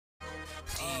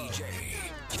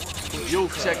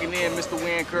Youth checking in, Mr.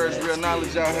 We encourage real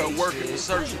knowledge out here working,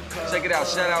 researching. Check it out,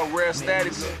 shout out Rare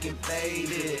Status,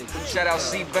 shout out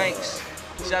C Banks,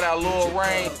 shout out Lil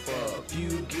Rain,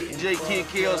 J Kid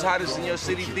Kills, hottest in your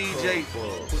city DJ.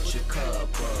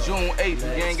 June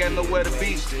 8th, you ain't got nowhere to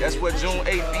be, that's where June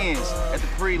 8th ends, at the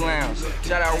Pre Lounge.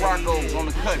 Shout out Rocco's on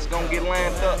the cuts, gonna get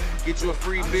lined up, get you a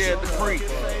free beer at the Pre.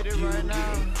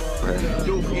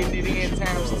 Youth, getting it in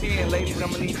times 10. Ladies,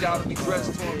 I'ma need y'all to be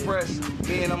dressed to impress.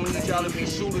 Men, I'ma need y'all to be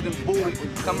suited and booted.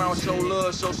 Come out, show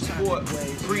love, show support.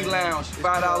 Pre Lounge,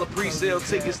 $5 pre-sale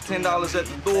tickets, $10 at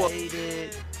the door.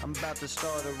 I'm about to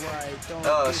start a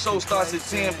ride. Show starts at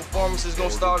 10, performances gonna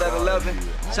start at 11.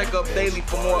 Check up daily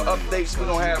for more updates. We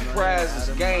gonna have prizes,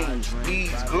 games,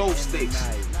 beads, glow sticks.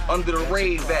 Under the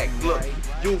rave act, look,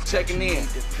 youth checking in.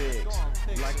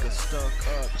 Like a stuck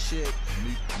up chick.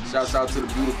 Shouts out to the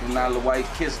beautiful lafayette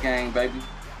Kiss gang, baby.